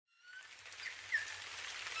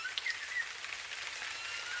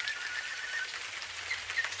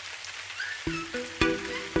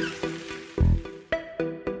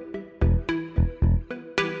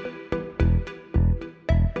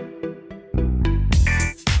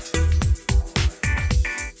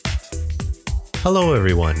Hello,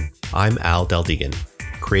 everyone. I'm Al Deldegan,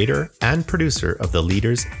 creator and producer of the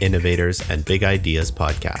Leaders, Innovators, and Big Ideas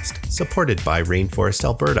podcast, supported by Rainforest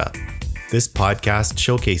Alberta. This podcast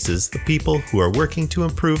showcases the people who are working to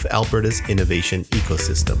improve Alberta's innovation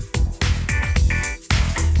ecosystem.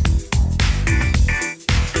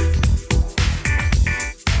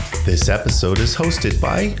 This episode is hosted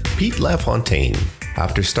by Pete LaFontaine.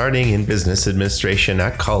 After starting in business administration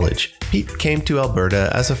at college, Pete came to Alberta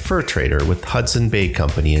as a fur trader with Hudson Bay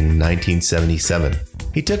Company in 1977.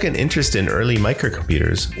 He took an interest in early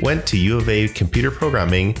microcomputers, went to U of A computer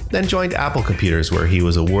programming, then joined Apple Computers where he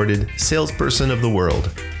was awarded Salesperson of the World.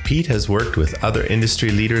 Pete has worked with other industry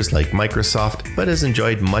leaders like Microsoft, but has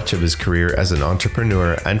enjoyed much of his career as an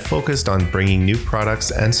entrepreneur and focused on bringing new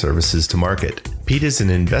products and services to market. Pete is an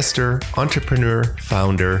investor, entrepreneur,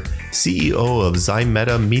 founder, CEO of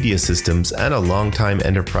Zymeta Media Systems, and a longtime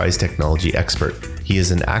enterprise technology expert. He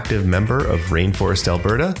is an active member of Rainforest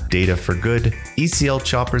Alberta, Data for Good, ECL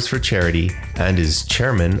Choppers for Charity, and is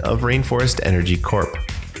chairman of Rainforest Energy Corp.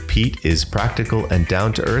 Pete is practical and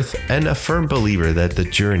down-to-earth and a firm believer that the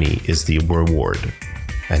journey is the reward.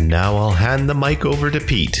 And now I'll hand the mic over to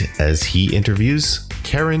Pete as he interviews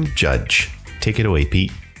Karen Judge. Take it away,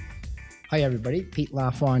 Pete. Hi, everybody. Pete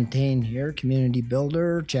LaFontaine here, community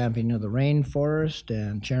builder, champion of the rainforest,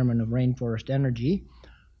 and chairman of Rainforest Energy.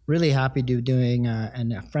 Really happy to be doing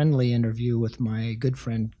a friendly interview with my good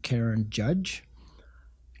friend Karen Judge.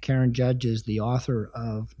 Karen Judge is the author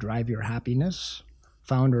of Drive Your Happiness,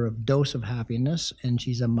 founder of Dose of Happiness, and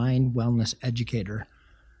she's a mind wellness educator.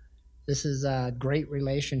 This is a great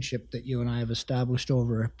relationship that you and I have established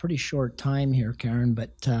over a pretty short time here, Karen,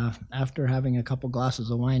 but after having a couple glasses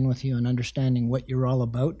of wine with you and understanding what you're all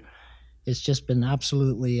about, it's just been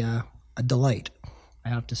absolutely a delight, I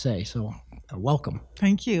have to say. So welcome.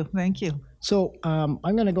 Thank you. So I'm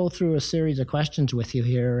going to go through a series of questions with you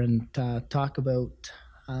here and talk about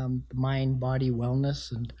mind, body,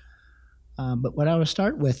 wellness. But what I will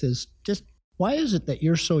start with is just why is it that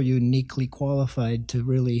you're so uniquely qualified to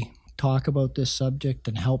really talk about this subject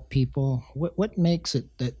and help people? What makes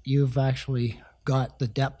it that you've actually got the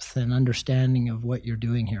depth and understanding of what you're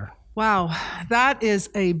doing here? Wow, that is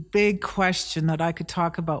a big question that I could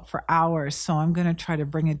talk about for hours. So I'm going to try to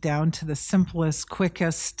bring it down to the simplest,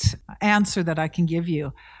 quickest answer that I can give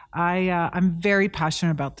you. I'm very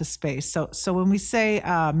passionate about this space. So when we say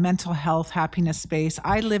mental health, happiness space,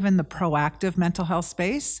 I live in the proactive mental health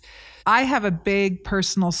space. I have a big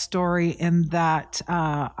personal story in that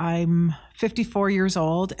I'm 54 years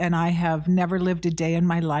old and I have never lived a day in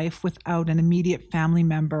my life without an immediate family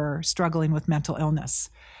member struggling with mental illness.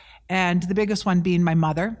 And the biggest one being my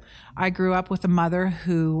mother. I grew up with a mother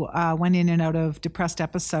who went in and out of depressed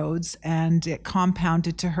episodes, and it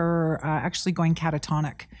compounded to her actually going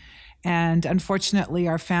catatonic. And unfortunately,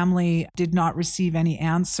 our family did not receive any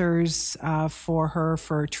answers for her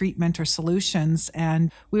for treatment or solutions, and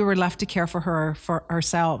we were left to care for her for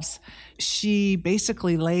ourselves. She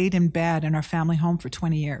basically laid in bed in our family home for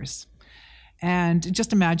 20 years. And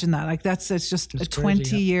just imagine that, like it's just 20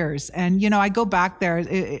 crazy, yeah. years. And, I go back there,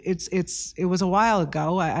 it was a while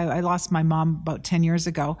ago. I lost my mom about 10 years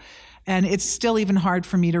ago. And it's still even hard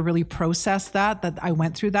for me to really process that I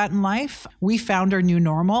went through that in life. We found our new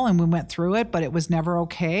normal and we went through it, but it was never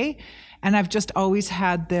okay. And I've just always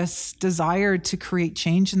had this desire to create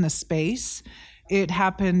change in the space. It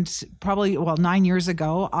happened probably, 9 years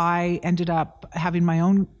ago. I ended up having my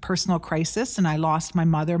own personal crisis and I lost my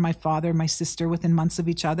mother, my father, my sister within months of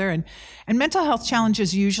each other. And mental health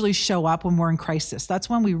challenges usually show up when we're in crisis. That's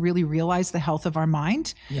when we really realize the health of our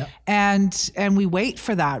mind. Yeah. And we wait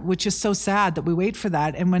for that, which is so sad that we wait for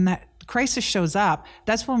that. And when that crisis shows up,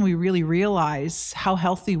 that's when we really realize how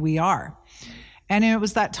healthy we are. And it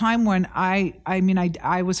was that time when I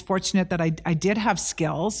was fortunate that I did have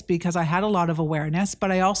skills because I had a lot of awareness,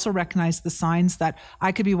 but I also recognized the signs that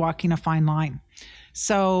I could be walking a fine line.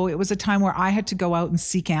 So it was a time where I had to go out and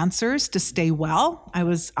seek answers to stay well. I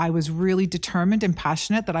was really determined and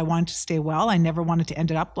passionate that I wanted to stay well. I never wanted to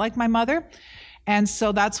end up like my mother. And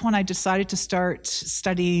so that's when I decided to start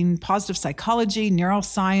studying positive psychology,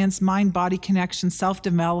 neuroscience, mind-body connection,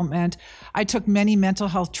 self-development. I took many mental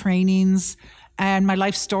health trainings and my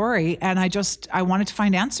life story, and I wanted to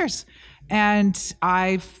find answers. And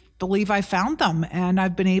I believe I found them, and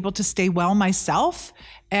I've been able to stay well myself.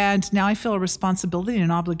 And now I feel a responsibility and an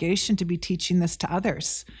obligation to be teaching this to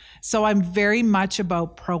others. So I'm very much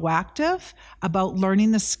about proactive, about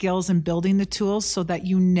learning the skills and building the tools so that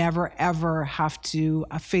you never, ever have to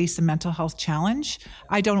face a mental health challenge.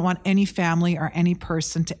 I don't want any family or any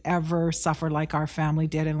person to ever suffer like our family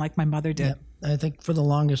did and like my mother did. I think for the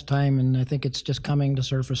longest time, and I think it's just coming to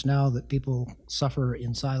surface now, that people suffer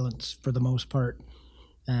in silence for the most part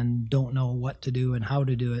and don't know what to do and how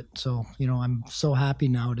to do it. So, I'm so happy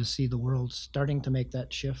now to see the world starting to make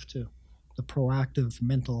that shift to the proactive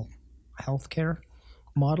mental health care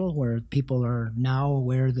model, where people are now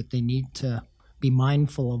aware that they need to be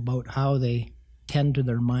mindful about how they tend to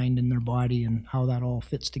their mind and their body and how that all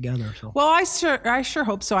fits together. So, well, I sure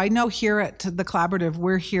hope so. I know here at the Collaborative,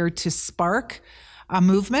 we're here to spark a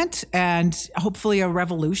movement and hopefully a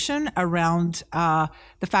revolution around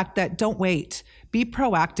the fact that don't wait. Be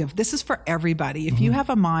proactive. This is for everybody. If you have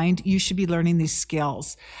a mind, you should be learning these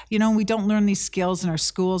skills. We don't learn these skills in our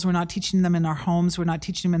schools. We're not teaching them in our homes. We're not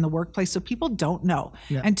teaching them in the workplace. So people don't know.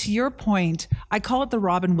 Yeah. And to your point, I call it the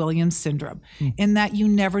Robin Williams syndrome, in that you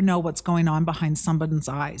never know what's going on behind somebody's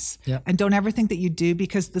eyes. Yeah. And don't ever think that you do,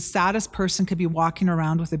 because the saddest person could be walking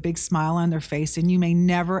around with a big smile on their face, and you may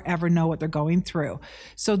never, ever know what they're going through.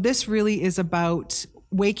 So this really is about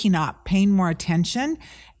waking up, paying more attention,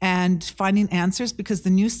 and finding answers, because the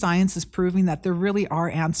new science is proving that there really are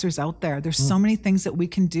answers out there. There's so many things that we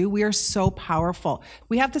can do. We are so powerful.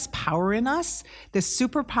 We have this power in us, this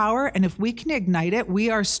superpower, and if we can ignite it, we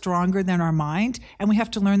are stronger than our mind, and we have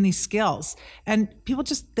to learn these skills. And people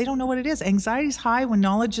they don't know what it is. Anxiety is high when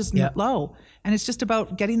knowledge is low. And it's just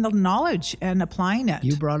about getting the knowledge and applying it.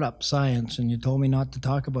 You brought up science, and you told me not to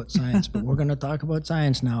talk about science, but we're going to talk about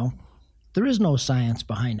science now. There is no science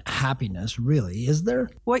behind happiness, really, is there?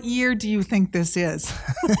 What year do you think this is?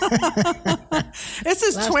 This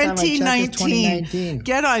is 2019.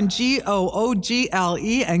 Get on Google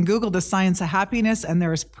and Google the science of happiness, and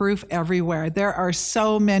there is proof everywhere. There are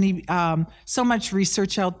so many, so much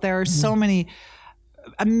research out there, so many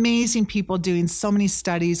amazing people doing so many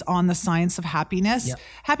studies on the science of happiness. Yep.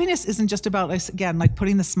 Happiness isn't just about, again, like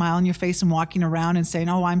putting the smile on your face and walking around and saying,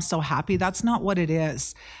 "Oh, I'm so happy." That's not what it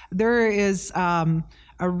is. There is a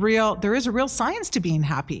real science to being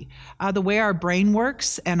happy. The way our brain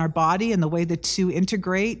works and our body, and the way the two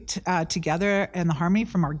integrate together, and the harmony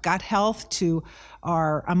from our gut health to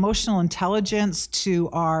our emotional intelligence to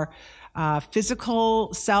our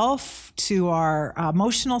physical self, to our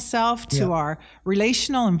emotional self, to our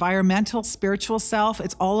relational, environmental, spiritual self.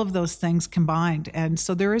 It's all of those things combined. And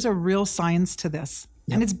so there is a real science to this.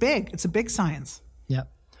 And it's big. It's a big science. Yeah.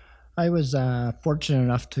 I was fortunate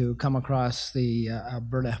enough to come across the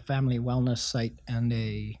Alberta Family Wellness site and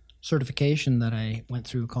a certification that I went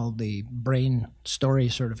through called the Brain Story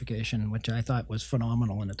Certification, which I thought was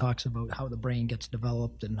phenomenal. And it talks about how the brain gets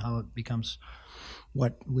developed and how it becomes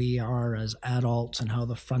what we are as adults, and how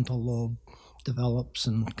the frontal lobe develops,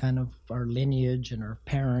 and kind of our lineage and our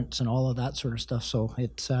parents and all of that sort of stuff. So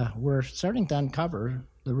it's we're starting to uncover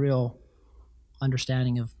the real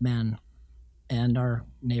understanding of men and our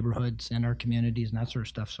neighborhoods and our communities and that sort of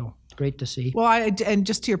stuff. So great to see. Well, and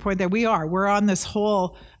just to your point there, we're on this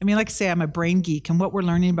whole, like I say, I'm a brain geek, and what we're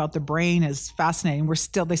learning about the brain is fascinating.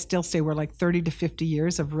 They still say we're like 30 to 50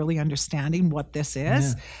 years of really understanding what this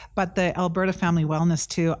is. Yeah. But the Alberta Family Wellness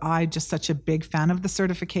too, I just such a big fan of the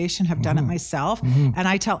certification, have done it myself. And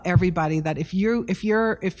I tell everybody that if you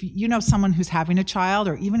know someone who's having a child,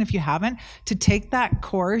 or even if you haven't, to take that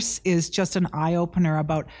course is just an eye opener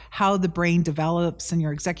about how the brain develops and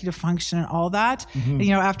your executive function and all that. And,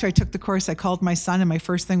 after I took the course, I called my son, and my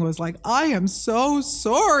first thing was like, "I am so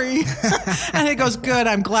sorry." And he goes, "Good.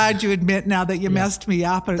 I'm glad you admit now that you messed me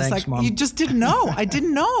up." And Thanks, it's like, Mom. You just didn't know. I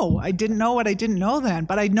didn't know. I didn't know what I didn't know then,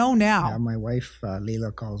 but I know now. Yeah, my wife,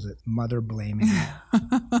 Leila, calls it mother blaming.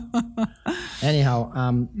 Anyhow,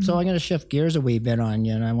 so I'm going to shift gears a wee bit on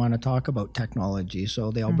you, and I want to talk about technology.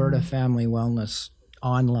 So the Alberta Family Wellness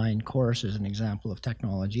online course is an example of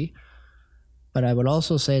technology. But I would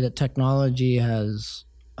also say that technology has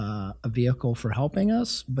a vehicle for helping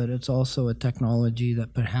us, but it's also a technology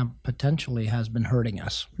that potentially has been hurting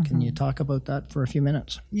us. Can you talk about that for a few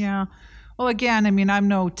minutes? Yeah. Well, again, I'm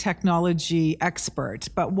no technology expert,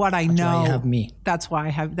 but what I know, that's why you have me.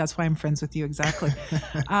 That's why I'm friends with you. Exactly.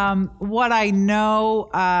 What I know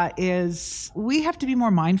is we have to be more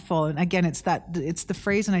mindful. And again, it's the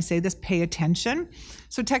phrase, and I say this, pay attention.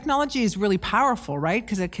 So technology is really powerful, right?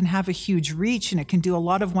 Because it can have a huge reach and it can do a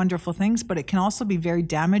lot of wonderful things, but it can also be very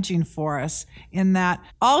damaging for us in that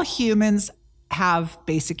all humans have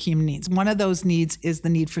basic human needs. One of those needs is the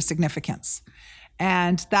need for significance.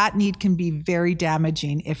 And that need can be very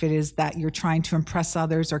damaging if it is that you're trying to impress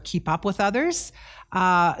others or keep up with others.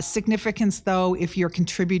 Significance, though, if you're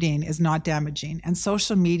contributing, is not damaging. And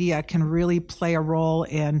social media can really play a role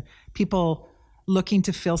in people looking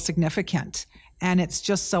to feel significant. and it's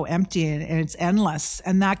just so empty and it's endless,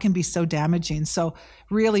 and that can be so damaging. So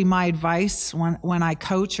really my advice when I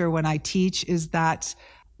coach or when I teach is that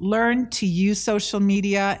learn to use social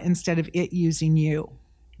media instead of it using you.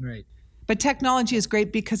 Right. But technology is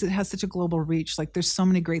great because it has such a global reach. Like there's so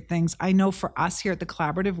many great things. I know for us here at the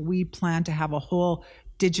Collaborative, we plan to have a whole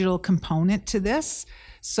digital component to this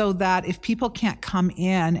so that if people can't come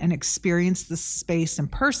in and experience the space in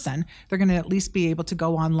person, they're going to at least be able to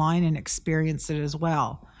go online and experience it as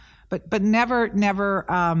well. But never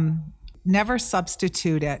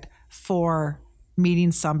substitute it for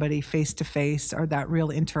meeting somebody face to face or that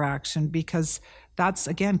real interaction, because that's,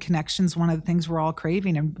 again, connection's one of the things we're all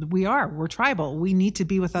craving, and we're tribal. We need to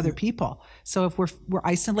be with other people. So if we're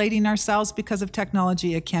isolating ourselves because of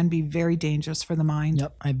technology, it can be very dangerous for the mind.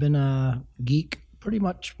 Yep. I've been a geek pretty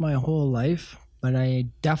much my whole life, but I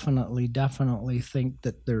definitely think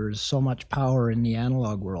that there's so much power in the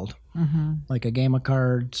analog world. Mm-hmm. Like a game of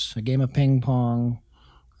cards, a game of ping pong,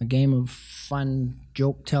 a game of fun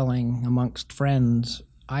joke telling amongst friends,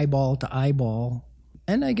 eyeball to eyeball.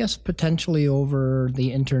 And I guess potentially over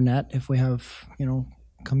the internet if we have,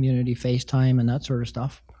 community FaceTime and that sort of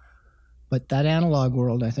stuff. But that analog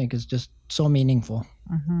world, I think, is just so meaningful.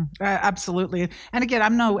 Mm-hmm. Absolutely. And again,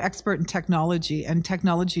 I'm no expert in technology, and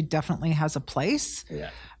technology definitely has a place,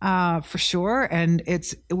 for sure. And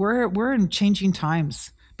we're in changing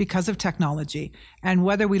times because of technology. And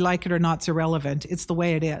whether we like it or not is irrelevant. It's the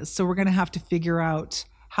way it is. So we're going to have to figure out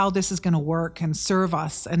how this is going to work and serve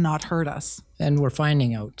us and not hurt us. And we're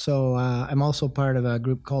finding out. So I'm also part of a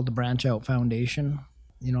group called the Branch Out Foundation.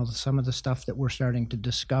 Some of the stuff that we're starting to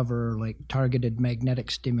discover, like targeted magnetic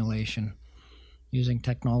stimulation, using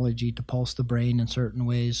technology to pulse the brain in certain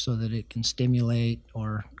ways so that it can stimulate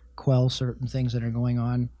or quell certain things that are going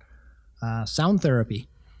on. Sound therapy.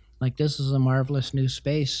 Like, this is a marvelous new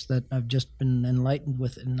space that I've just been enlightened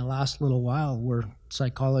with in the last little while, where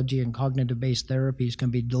psychology and cognitive-based therapies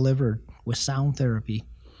can be delivered with sound therapy.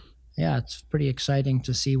 Yeah, it's pretty exciting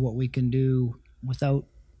to see what we can do without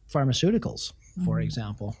pharmaceuticals, for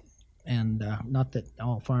example. And not that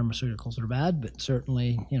all pharmaceuticals are bad, but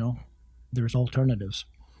certainly, there's alternatives.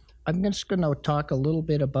 I'm just going to talk a little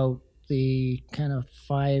bit about the kind of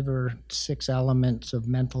 5 or 6 elements of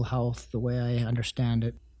mental health, the way I understand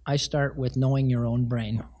it. I start with knowing your own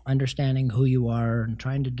brain, understanding who you are and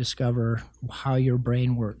trying to discover how your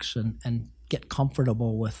brain works and get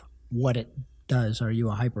comfortable with what it does. Are you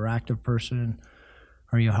a hyperactive person?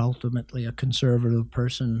 Are you ultimately a conservative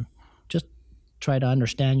person? Just try to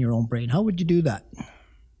understand your own brain. How would you do that?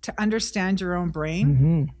 To understand your own brain?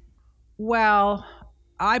 Mm-hmm. Well,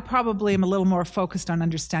 I probably am a little more focused on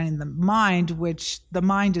understanding the mind, which the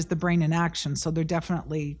mind is the brain in action. So they're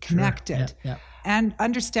definitely connected. Sure. Yeah. And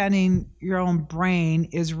understanding your own brain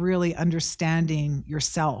is really understanding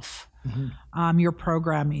yourself, your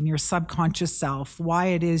programming, your subconscious self, why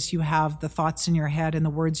it is you have the thoughts in your head and the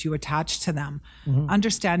words you attach to them.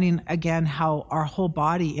 Understanding, again, how our whole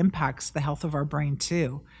body impacts the health of our brain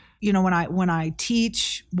too. When I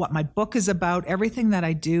teach what my book is about, everything that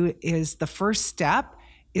I do is the first step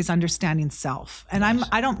is understanding self. And nice.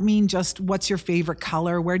 I don't mean just what's your favorite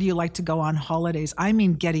color, where do you like to go on holidays? I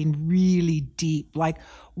mean getting really deep. Like,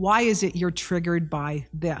 why is it you're triggered by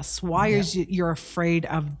this? Why is it you're afraid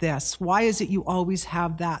of this? Why is it you always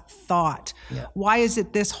have that thought? Yeah. Why is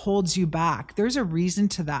it this holds you back? There's a reason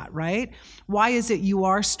to that, right? Why is it you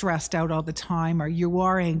are stressed out all the time or you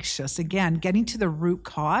are anxious? Again, getting to the root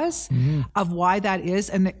cause of why that is.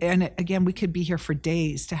 And again, we could be here for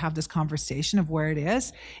days to have this conversation of where it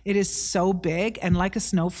is. It is so big, and like a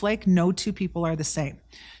snowflake, no two people are the same.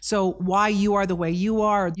 So why you are the way you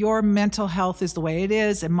are, your mental health is the way it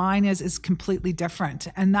is, and mine is completely different.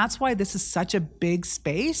 And that's why this is such a big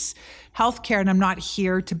space. Healthcare, and I'm not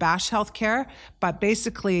here to bash healthcare, but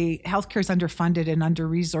basically healthcare is underfunded and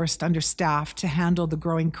under-resourced, understaffed to handle the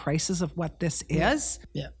growing crisis of what this is.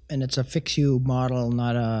 Yeah, and it's a fix you model,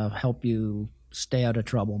 not a help you stay out of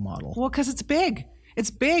trouble model. Well, because it's big. It's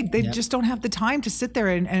big. They just don't have the time to sit there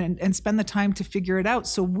and spend the time to figure it out.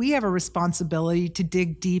 So we have a responsibility to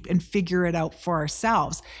dig deep and figure it out for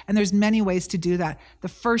ourselves. And there's many ways to do that. The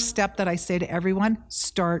first step that I say to everyone,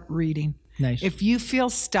 start reading. Nice. If you feel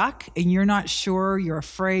stuck and you're not sure, you're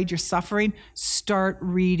afraid, you're suffering, start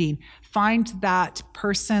reading. Find that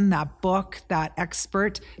person, that book, that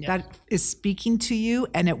expert that is speaking to you,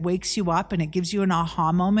 and it wakes you up and it gives you an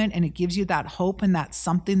aha moment and it gives you that hope and that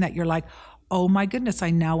something that you're like, oh my goodness, I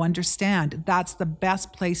now understand. That's the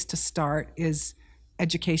best place to start, is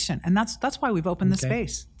education. And that's why we've opened the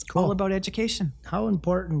space. It's all about education. How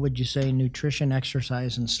important would you say nutrition,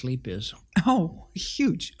 exercise, and sleep is? Oh,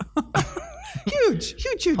 huge.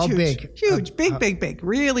 How big? Huge, big,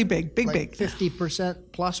 really big, Like 50%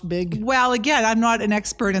 plus big? Well, again, I'm not an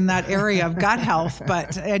expert in that area of gut health,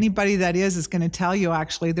 but anybody that is going to tell you,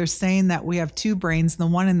 actually, they're saying that we have two brains. The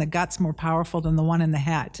one in the gut's more powerful than the one in the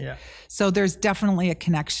head. Yeah. So there's definitely a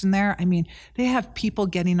connection there. I mean, they have people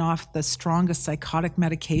getting off the strongest psychotic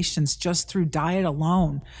medications just through diet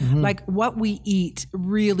alone. Like what we eat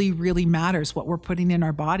really, really matters, what we're putting in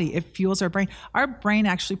our body. It fuels our brain. Our brain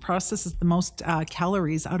actually processes the most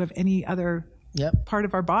calories out of any other part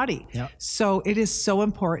of our body. Yep. So it is so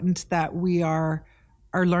important that we are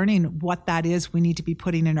learning what that is we need to be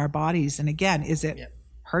putting in our bodies. And again, is it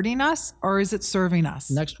hurting us or is it serving us?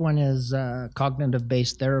 Next one is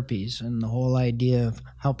cognitive-based therapies and the whole idea of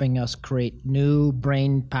helping us create new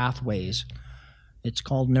brain pathways. It's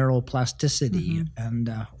called neuroplasticity. And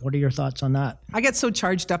what are your thoughts on that? I get so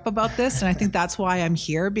charged up about this, and I think that's why I'm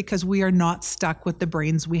here, because we are not stuck with the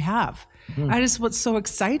brains we have. That is what's so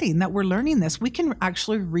exciting, that we're learning this. We can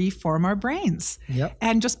actually reform our brains. Yep.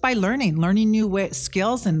 And just by learning new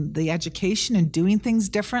skills and the education and doing things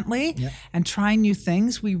differently and trying new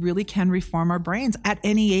things, we really can reform our brains at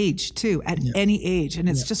any age too, at any age. And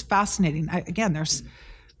it's just fascinating.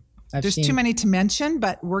 There's too many to mention,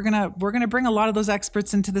 but we're gonna bring a lot of those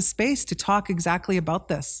experts into the space to talk exactly about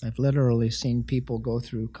this. I've literally seen people go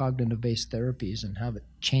through cognitive-based therapies and have it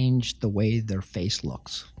change the way their face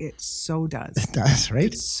looks. It so does. It does,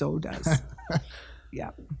 right? It so does.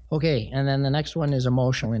 Yeah. Okay, and then the next one is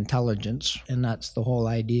emotional intelligence, and that's the whole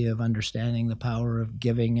idea of understanding the power of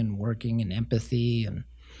giving and working and empathy and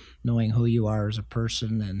knowing who you are as a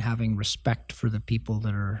person and having respect for the people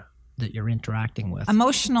that you're interacting with.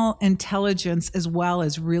 Emotional intelligence as well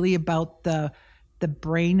is really about the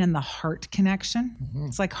brain and the heart connection.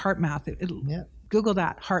 It's like heart math. Google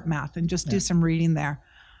that, heart math, and just do some reading there.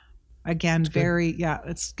 Again,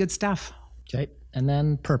 it's good stuff. Okay, and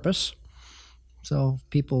then purpose. So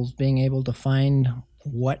people's being able to find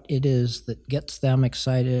what it is that gets them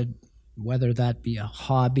excited, whether that be a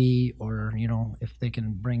hobby or, if they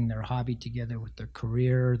can bring their hobby together with their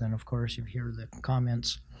career, then of course you hear the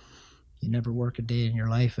comments. You never work a day in your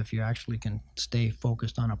life if you actually can stay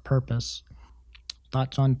focused on a purpose.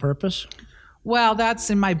 Thoughts on purpose? Well,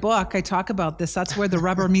 that's in my book. I talk about this. That's where the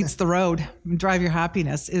rubber meets the road. Drive Your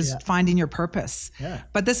Happiness is finding your purpose. Yeah.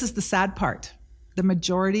 But this is the sad part. The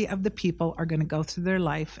majority of the people are going to go through their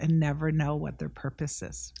life and never know what their purpose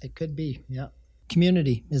is. It could be,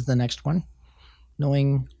 Community is the next one.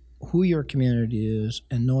 Knowing who your community is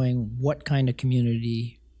and knowing what kind of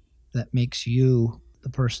community that makes you the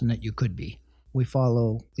person that you could be. We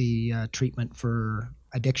follow the treatment for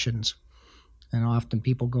addictions, and often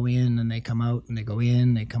people go in and they come out and they go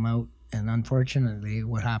in, they come out, and unfortunately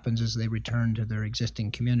what happens is they return to their existing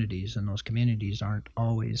communities, and those communities aren't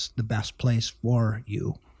always the best place for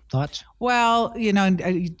you. Thoughts? Well,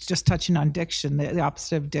 just touching on addiction, the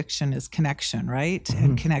opposite of addiction is connection, right?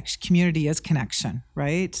 And community is connection,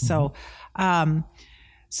 right? So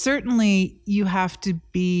certainly you have to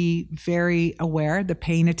be very aware,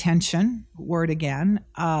 paying attention, word again,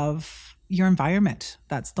 of your environment.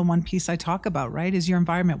 That's the one piece I talk about, right? Is your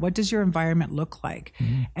environment. What does your environment look like?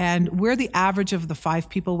 And we're the average of the 5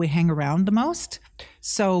 people we hang around the most.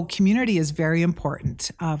 So community is very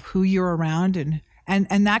important of who you're around,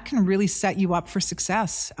 and that can really set you up for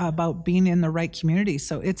success about being in the right community.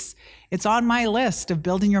 So it's on my list of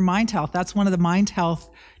building your mind health. That's one of the mind health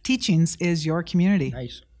teachings is your community.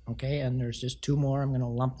 Nice. Okay, and there's just 2 more. I'm going to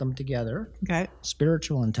lump them together. Okay.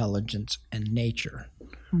 Spiritual intelligence and nature.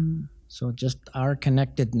 So just our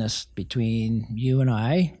connectedness between you and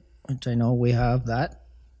I, which I know we have that.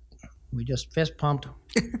 We just fist pumped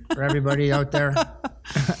for everybody out there.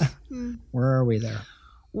 Where are we there?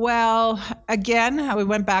 Well, again, we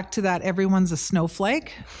went back to that everyone's a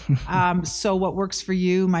snowflake. So what works for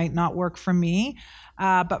you might not work for me.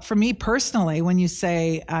 But for me personally, when you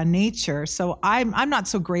say nature, so I'm not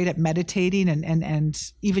so great at meditating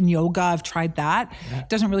and even yoga. I've tried that. It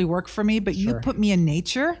doesn't really work for me, but you put me in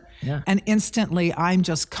nature and instantly I'm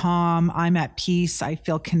just calm. I'm at peace. I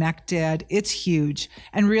feel connected. It's huge.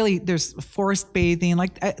 And really there's forest bathing,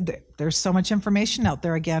 there's so much information out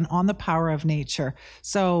there again on the power of nature.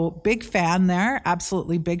 So big fan there,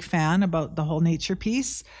 absolutely big fan about the whole nature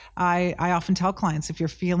piece. I often tell clients, if you're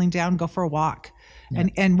feeling down, go for a walk.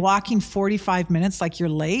 And walking 45 minutes like you're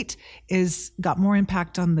late is got more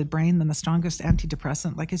impact on the brain than the strongest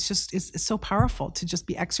antidepressant. It's so powerful to just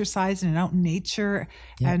be exercising and out in nature.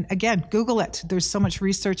 And again, Google it. There's so much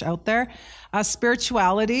research out there.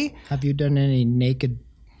 Spirituality. Have you done any naked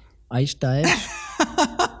ice dives?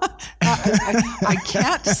 I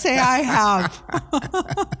can't say I have,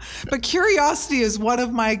 but curiosity is one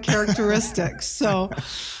of my characteristics. So,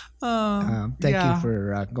 thank you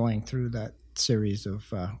for going through that series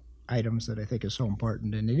of items that I think is so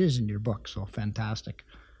important, and it is in your book, so fantastic.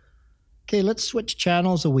 Okay, let's switch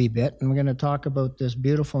channels a wee bit, and we're going to talk about this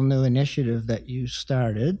beautiful new initiative that you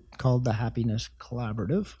started called the Happiness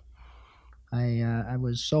Collaborative. I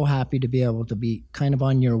was so happy to be able to be kind of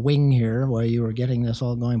on your wing here while you were getting this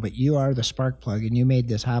all going, but you are the spark plug and you made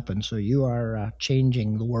this happen. So you are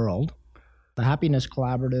changing the world. The Happiness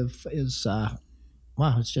Collaborative is,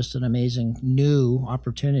 it's just an amazing new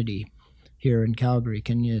opportunity here in Calgary.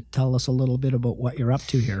 Can you tell us a little bit about what you're up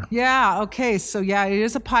to here? Yeah, okay. So it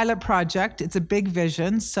is a pilot project. It's a big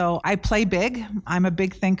vision. So I play big. I'm a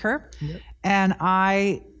big thinker. Yep. And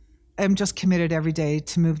I am just committed every day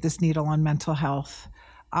to move this needle on mental health.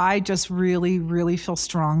 I just really, really feel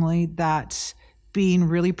strongly that being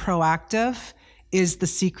really proactive is the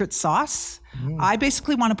secret sauce. I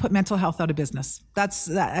basically want to put mental health out of business. That's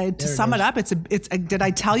to sum it up. It's did I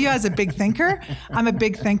tell you as a big thinker? I'm a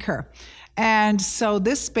big thinker. And so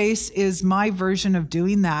this space is my version of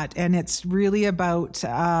doing that. And it's really about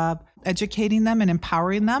educating them and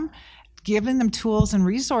empowering them, giving them tools and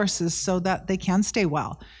resources so that they can stay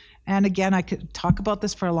well. And again, I could talk about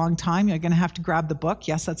this for a long time. You're going to have to grab the book.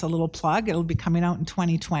 Yes, that's a little plug. It'll be coming out in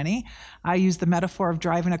 2020. I use the metaphor of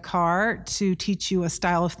driving a car to teach you a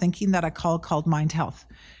style of thinking that I called Mind Health.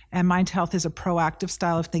 And Mind Health is a proactive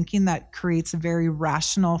style of thinking that creates a very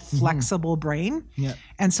rational, flexible brain. Yep.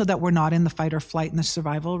 And so that we're not in the fight or flight and the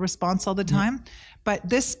survival response all the time. Yep. But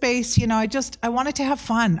this space, I wanted to have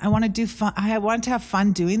fun. I want to do fun. I wanted to have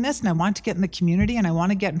fun doing this, and I want to get in the community, and I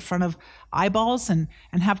want to get in front of eyeballs and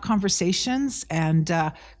have conversations and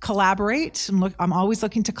collaborate. And look, I'm always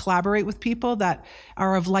looking to collaborate with people that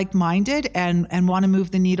are of like-minded and want to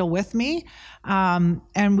move the needle with me.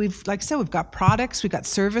 And we've, like I said, we've got products, we've got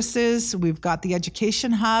services, we've got the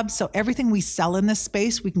education hub. So everything we sell in this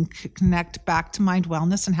space, we can connect back to mind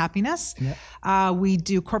wellness and happiness. Yep. We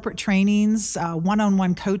do corporate trainings,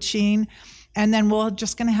 one-on-one coaching. And then we're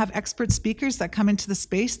just going to have expert speakers that come into the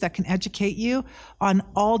space that can educate you on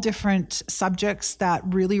all different subjects that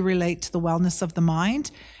really relate to the wellness of the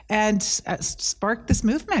mind and spark this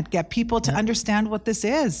movement, get people to understand what this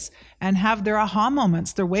is and have their aha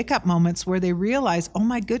moments, their wake up moments where they realize, oh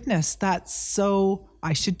my goodness,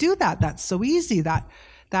 I should do that. That's so easy. That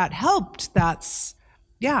helped. That's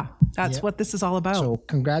what this is all about. So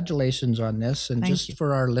congratulations on this. And Thank you.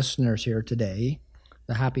 For our listeners here today,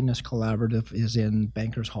 the Happiness Collaborative is in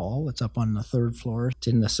Bankers Hall. It's up on the 3rd floor. It's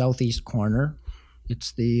in the southeast corner.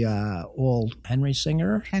 It's the old Henry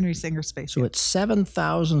Singer space. So it's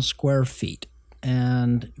 7,000 square feet.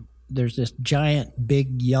 And there's this giant,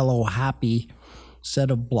 big, yellow, happy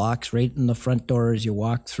set of blocks right in the front door as you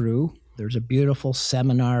walk through. There's a beautiful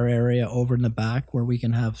seminar area over in the back where we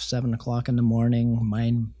can have 7 o'clock in the morning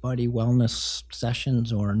mind, body, wellness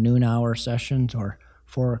sessions or noon hour sessions or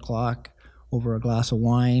 4 o'clock over a glass of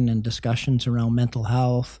wine and discussions around mental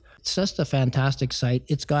health. It's just a fantastic site.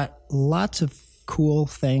 It's got lots of cool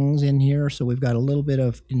things in here. So we've got a little bit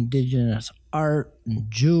of Indigenous art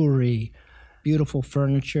and jewelry, beautiful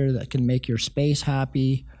furniture that can make your space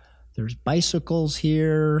happy. There's bicycles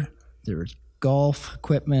here. There's golf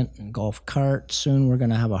equipment and golf carts. Soon we're going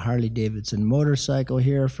to have a Harley-Davidson motorcycle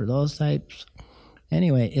here for those types.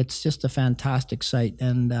 Anyway, it's just a fantastic site.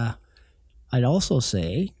 And I'd also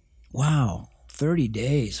say, wow, 30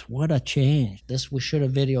 days, what a change. We should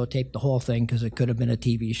have videotaped the whole thing because it could have been a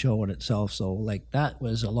TV show in itself. So that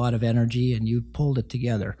was a lot of energy and you pulled it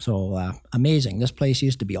together. So amazing. This place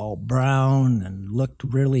used to be all brown and looked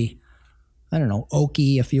really,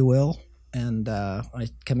 oaky, if you will. And I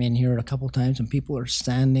come in here a couple times and people are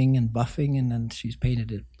sanding and buffing, and then she's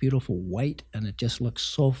painted it beautiful white and it just looks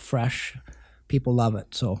so fresh. People love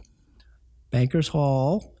it. So Bankers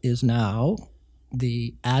Hall is now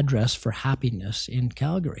the address for happiness in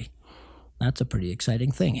Calgary. That's a pretty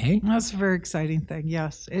exciting thing, hey? That's a very exciting thing,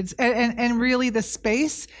 yes. It's and really the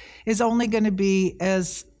space is only going to be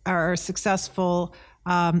as successful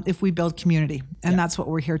if we build community, and that's what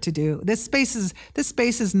we're here to do. This space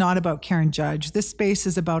is not about Karen Judge. This space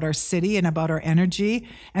is about our city and about our energy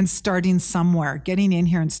and starting somewhere, getting in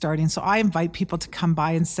here and starting. So I invite people to come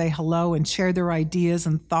by and say hello and share their ideas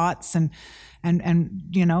and thoughts and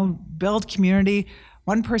build community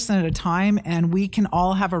one person at a time, and we can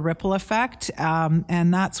all have a ripple effect.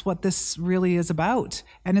 And that's what this really is about.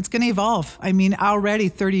 And it's going to evolve. I mean, already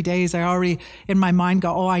 30 days, I already in my mind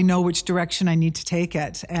go, I know which direction I need to take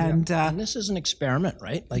it. And this is an experiment,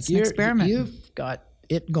 right? Like it's an experiment. You've got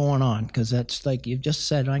it going on, because that's like you've just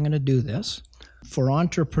said, I'm going to do this. For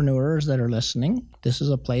entrepreneurs that are listening, this is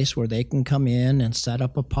a place where they can come in and set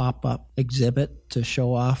up a pop-up exhibit to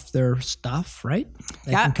show off their stuff, right?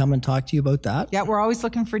 They can come and talk to you about that. Yeah, we're always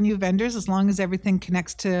looking for new vendors as long as everything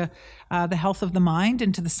connects to the health of the mind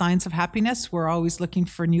and to the science of happiness. We're always looking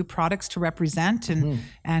for new products to represent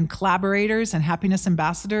and collaborators and happiness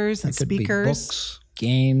ambassadors and speakers. Be books,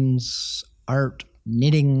 games, art,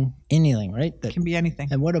 knitting, anything, right? That can be anything.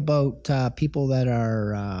 And what about people that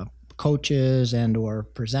are coaches and or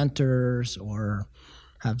presenters or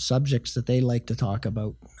have subjects that they like to talk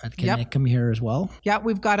about? Can they come here as well? Yeah,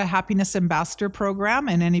 we've got a happiness ambassador program,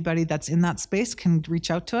 and anybody that's in that space can reach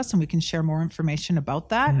out to us and we can share more information about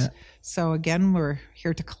that. Yeah. So again, we're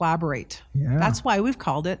here to collaborate. Yeah. That's why we've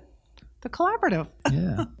called it The Collaborative.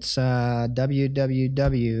 Yeah. It's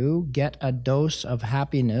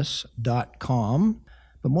www.getadoseofhappiness.com.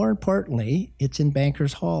 But more importantly, it's in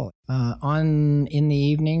Bankers Hall. In the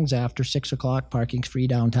evenings after 6 o'clock, parking's free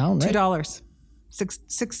downtown, right? $2.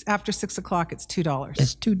 After 6 o'clock, it's $2.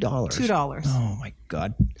 It's $2. $2. Oh my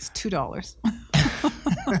God. It's $2.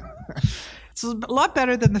 It's a lot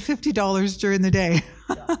better than the $50 during the day.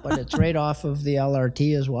 Yeah, but it's right off of the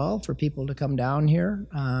LRT as well for people to come down here.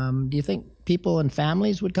 Do you think people and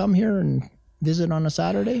families would come here and visit on a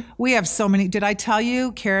Saturday? We have so many. Did I tell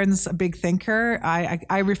you Karen's a big thinker?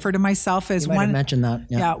 I refer to myself as you might have mentioned that.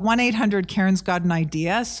 Yeah, 1-800 Karen's got an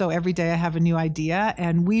idea. So every day I have a new idea,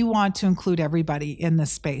 and we want to include everybody in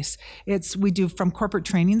this space. We do from corporate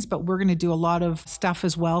trainings, but we're going to do a lot of stuff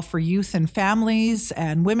as well for youth and families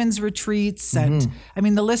and women's retreats. And I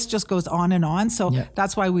mean, the list just goes on and on. So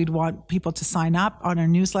that's why we'd want people to sign up on our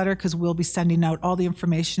newsletter, because we'll be sending out all the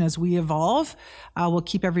information as we evolve. We'll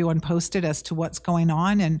keep everyone posted as to what's going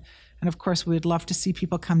on, and of course we'd love to see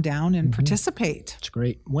people come down and participate. It's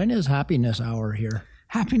great. When is happiness hour here?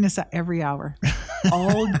 Happiness at every hour,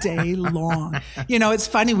 all day long. You know, it's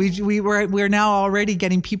funny. We're now already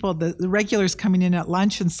getting people, the regulars coming in at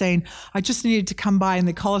lunch and saying, "I just needed to come by," and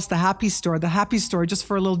they call us the happy store, just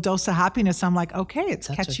for a little dose of happiness. I'm like, okay, it's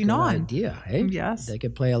catching on. That's a good idea, hey? Yes. They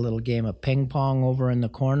could play a little game of ping pong over in the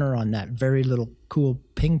corner on that very little cool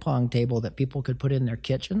ping pong table that people could put in their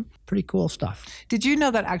kitchen. Pretty cool stuff. Did you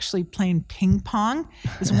know that actually playing ping pong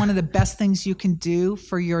is one of the best things you can do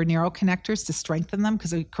for your neuroconnectors to strengthen them?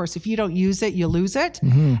 Because of course, if you don't use it, you lose it.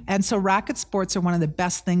 And so racket sports are one of the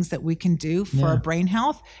best things that we can do for our brain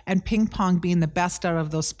health, and ping pong being the best out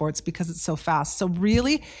of those sports because it's so fast. So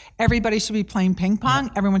really, everybody should be playing ping pong.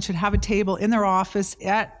 Yeah. Everyone should have a table in their office,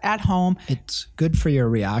 at home. It's good for your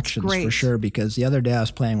reactions for sure, because the other day I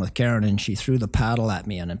was playing with Karen and she threw the paddle at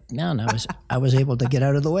me, and man, I was able to get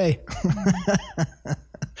out of the way.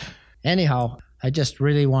 Anyhow, I just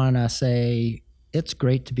really want to say it's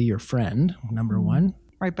great to be your friend, number one.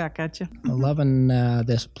 Right back at you. Loving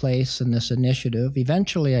this place and this initiative.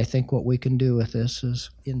 Eventually, I think what we can do with this is,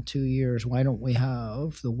 in 2 years, why don't we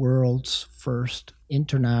have the world's first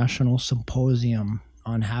international symposium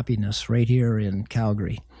on happiness right here in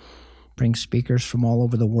Calgary? Bring speakers from all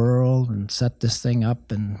over the world and set this thing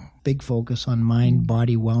up, and big focus on mind,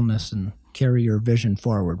 body wellness, and carry your vision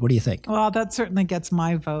forward. What do you think? Well, that certainly gets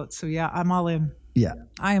my vote. So yeah, I'm all in. Yeah.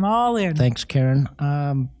 I am all in. Thanks, Karen.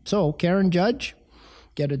 So Karen Judge,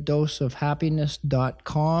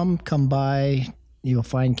 getadoseofhappiness.com. Come by. You'll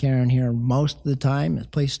find Karen here most of the time. The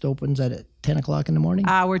place opens at 10 o'clock in the morning.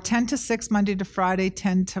 We're 10 to 6 Monday to Friday,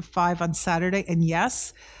 10 to 5 on Saturday. And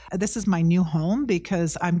yes, this is my new home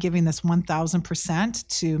because I'm giving this 1,000%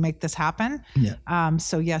 to make this happen. Yeah.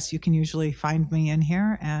 So yes, you can usually find me in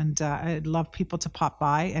here, and I'd love people to pop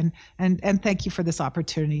by and thank you for this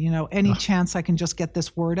opportunity. You know, any chance I can just get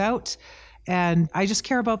this word out, and I just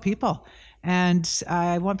care about people, and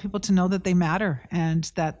I want people to know that they matter and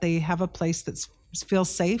that they have a place that's feel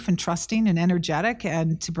safe and trusting and energetic,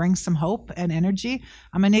 and to bring some hope and energy.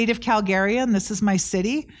 I'm a native Calgarian. This is my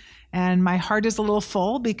city, and my heart is a little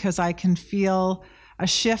full because I can feel a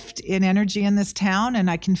shift in energy in this town,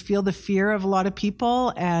 and I can feel the fear of a lot of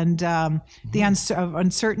people and the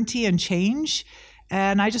uncertainty and change.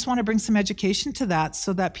 And I just want to bring some education to that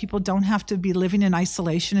so that people don't have to be living in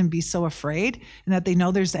isolation and be so afraid, and that they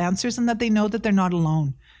know there's answers, and that they know that they're not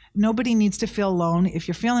alone. Nobody needs to feel alone. If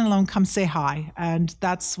you're feeling alone, come say hi. And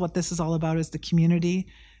that's what this is all about, is the community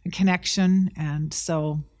and connection. And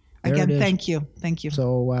so, again, thank you. Thank you.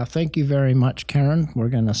 So thank you very much, Karen. We're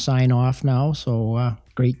going to sign off now. So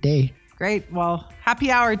great day. Great. Well,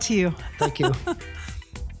 happy hour to you. Thank you.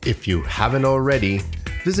 If you haven't already,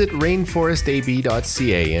 visit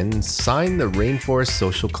rainforestab.ca and sign the Rainforest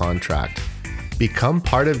Social Contract. Become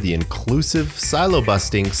part of the inclusive,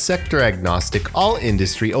 silo-busting, sector-agnostic,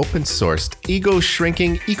 all-industry, open-sourced,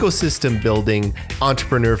 ego-shrinking, ecosystem-building,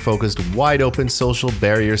 entrepreneur-focused, wide-open, social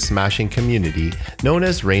barrier-smashing community known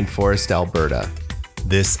as Rainforest Alberta.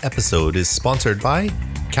 This episode is sponsored by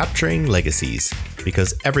Capturing Legacies,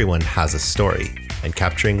 because everyone has a story, and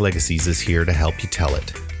Capturing Legacies is here to help you tell it.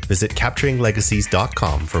 Visit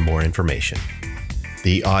capturinglegacies.com for more information.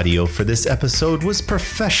 The audio for this episode was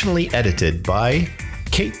professionally edited by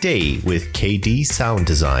Kate Day with KD Sound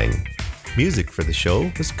Design. Music for the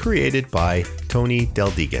show was created by Tony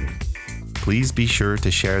Deldegan. Please be sure to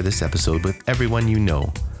share this episode with everyone you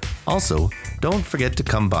know. Also, don't forget to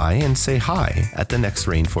come by and say hi at the next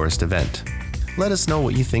Rainforest event. Let us know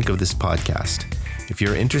what you think of this podcast. If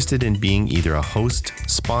you're interested in being either a host,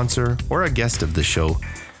 sponsor, or a guest of the show,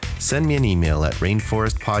 send me an email at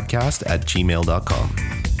rainforestpodcast@gmail.com.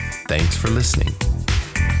 Thanks for listening.